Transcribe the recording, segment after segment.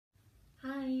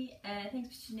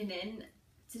Thanks for tuning in.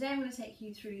 Today I'm going to take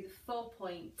you through the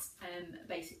 4-point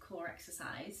basic core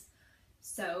exercise.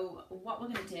 So what we're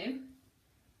going to do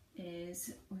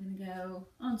is we're going to go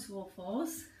onto all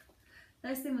fours.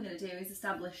 First thing we're going to do is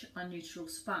establish our neutral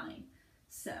spine.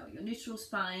 So your neutral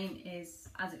spine is,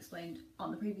 as explained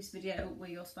on the previous video, where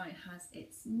your spine has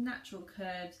its natural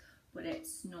curves but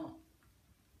it's not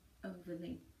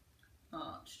overly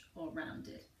arched or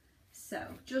rounded. So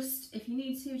just, if you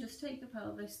need to, just take the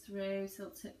pelvis through,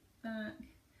 tilt it back,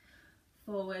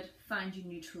 forward, find your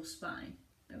neutral spine,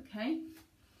 okay?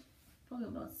 Probably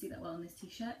won't be able to see that well in this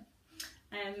t-shirt.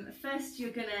 First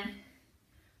you're gonna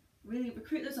really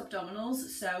recruit those abdominals.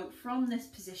 So from this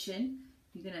position,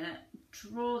 you're gonna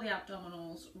draw the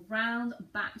abdominals round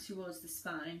back towards the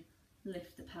spine,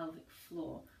 lift the pelvic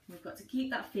floor. We've got to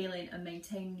keep that feeling and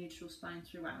maintain neutral spine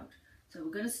throughout. So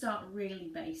we're gonna start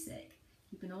really basic.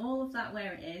 Keeping all of that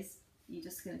where it is, you're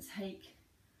just going to take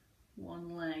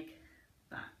one leg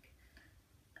back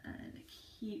and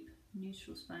keep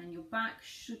neutral spine. Your back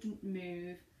shouldn't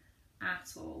move at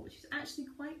all, which is actually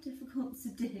quite difficult to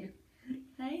do.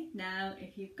 Okay, now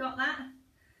if you've got that,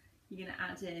 you're going to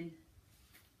add in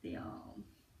the arm.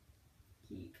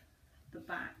 Keep the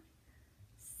back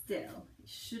still. It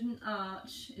shouldn't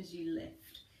arch as you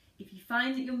lift. If you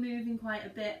find that you're moving quite a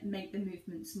bit, make the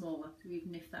movement smaller. So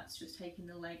even if that's just taking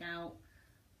the leg out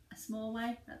a small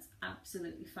way, that's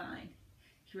absolutely fine.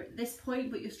 If you're at this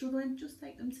point but you're struggling, just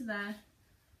take them to there.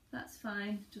 That's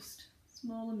fine, just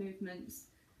smaller movements.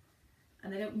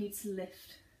 And they don't need to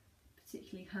lift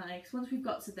particularly high, because once we've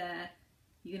got to there,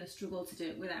 you're going to struggle to do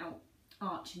it without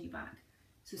arching your back.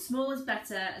 So small is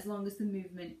better as long as the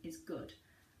movement is good.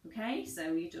 Okay,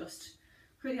 so you just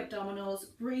create the abdominals,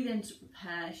 breathe in to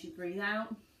prepare. As you breathe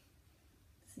out,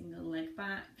 single leg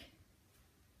back.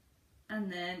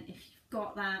 And then if you've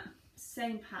got that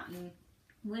same pattern,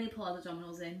 really pull our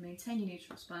abdominals in, maintain your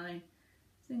neutral spine,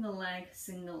 single leg,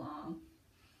 single arm,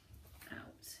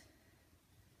 out.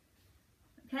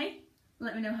 Okay,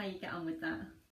 let me know how you get on with that.